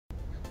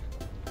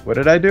What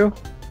did I do?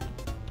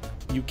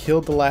 You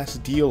killed the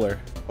last dealer.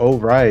 Oh,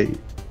 right.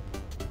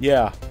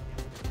 Yeah.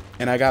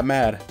 And I got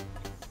mad.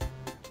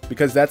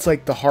 Because that's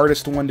like the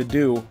hardest one to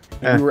do.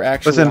 And we were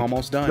actually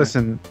almost done.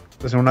 Listen,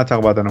 we're not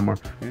talking about that no more.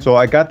 Yeah. So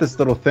I got this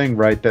little thing,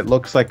 right, that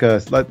looks like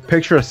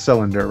picture a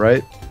cylinder,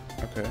 right?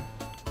 Okay.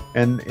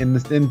 And in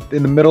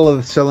the middle of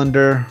the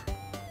cylinder.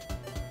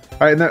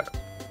 All right,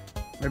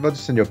 maybe I'll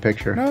just send you a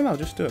picture. No,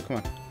 just do it. Come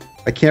on.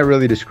 I can't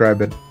really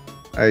describe it.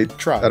 I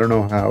don't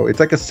know how. It's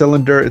like a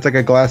cylinder. It's like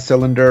a glass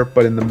cylinder,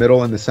 but in the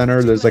middle, in the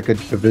center, there's like a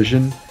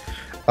division,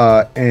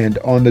 and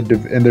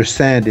and there's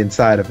sand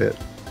inside of it.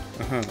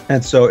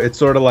 And so it's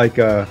sort of like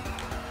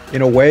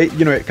in a way,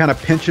 it kind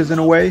of pinches in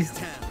a way,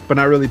 but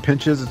not really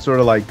pinches. It sort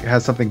of like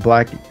has something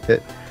black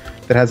that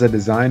has a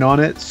design on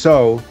it.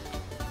 So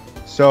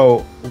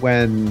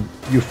when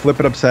you flip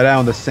it upside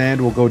down, the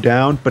sand will go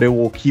down, but it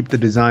will keep the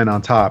design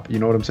on top. You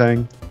know what I'm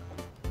saying?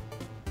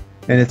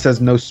 And it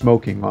says no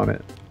smoking on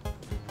it.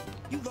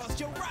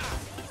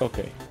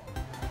 Okay.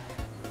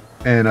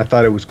 And I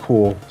thought it was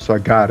cool, so I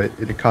got it.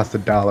 It cost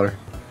 $1.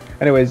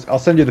 Anyways, I'll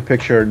send you the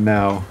picture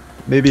now.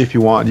 Maybe if you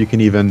want, you can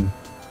even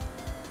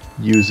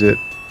use it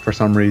for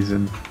some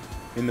reason.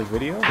 In the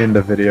video? In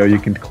the video, you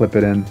can clip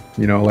it in.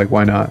 Like,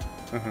 why not?